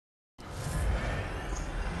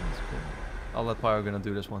I'll let PyroGunner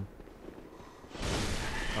do this one.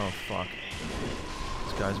 Oh fuck.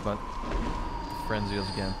 This guy's about to frenzy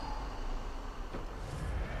us again.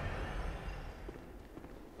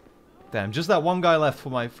 Damn, just that one guy left for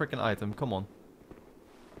my freaking item. Come on.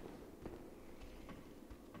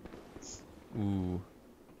 Ooh.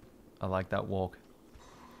 I like that walk.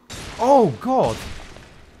 Oh god!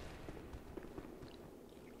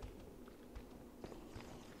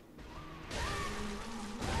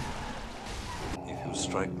 If you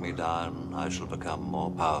strike me down, I shall become more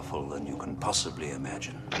powerful than you can possibly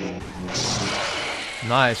imagine.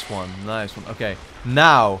 Nice one, nice one. Okay,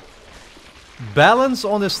 now balance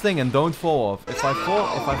on this thing and don't fall off. If I fell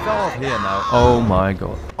off here now, oh my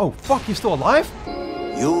god. Oh fuck, he's still alive?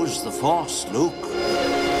 Use the Force, Luke.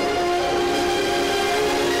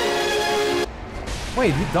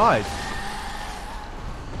 Wait, he died.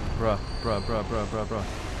 Bruh, bruh, bruh, bruh, bruh, bruh.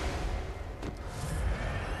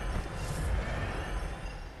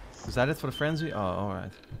 Is that it for the frenzy? Oh,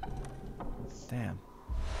 alright. Damn.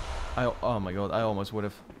 Oh my god, I almost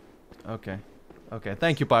would've. Okay. Okay,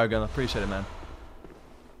 thank you, PyroGunner. Appreciate it, man.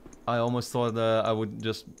 I almost thought I would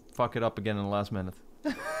just fuck it up again in the last minute.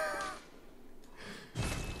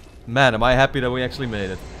 Man, am I happy that we actually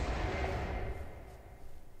made it.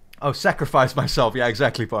 Oh, sacrifice myself. Yeah,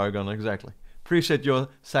 exactly, PyroGunner, exactly. Appreciate your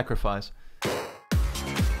sacrifice.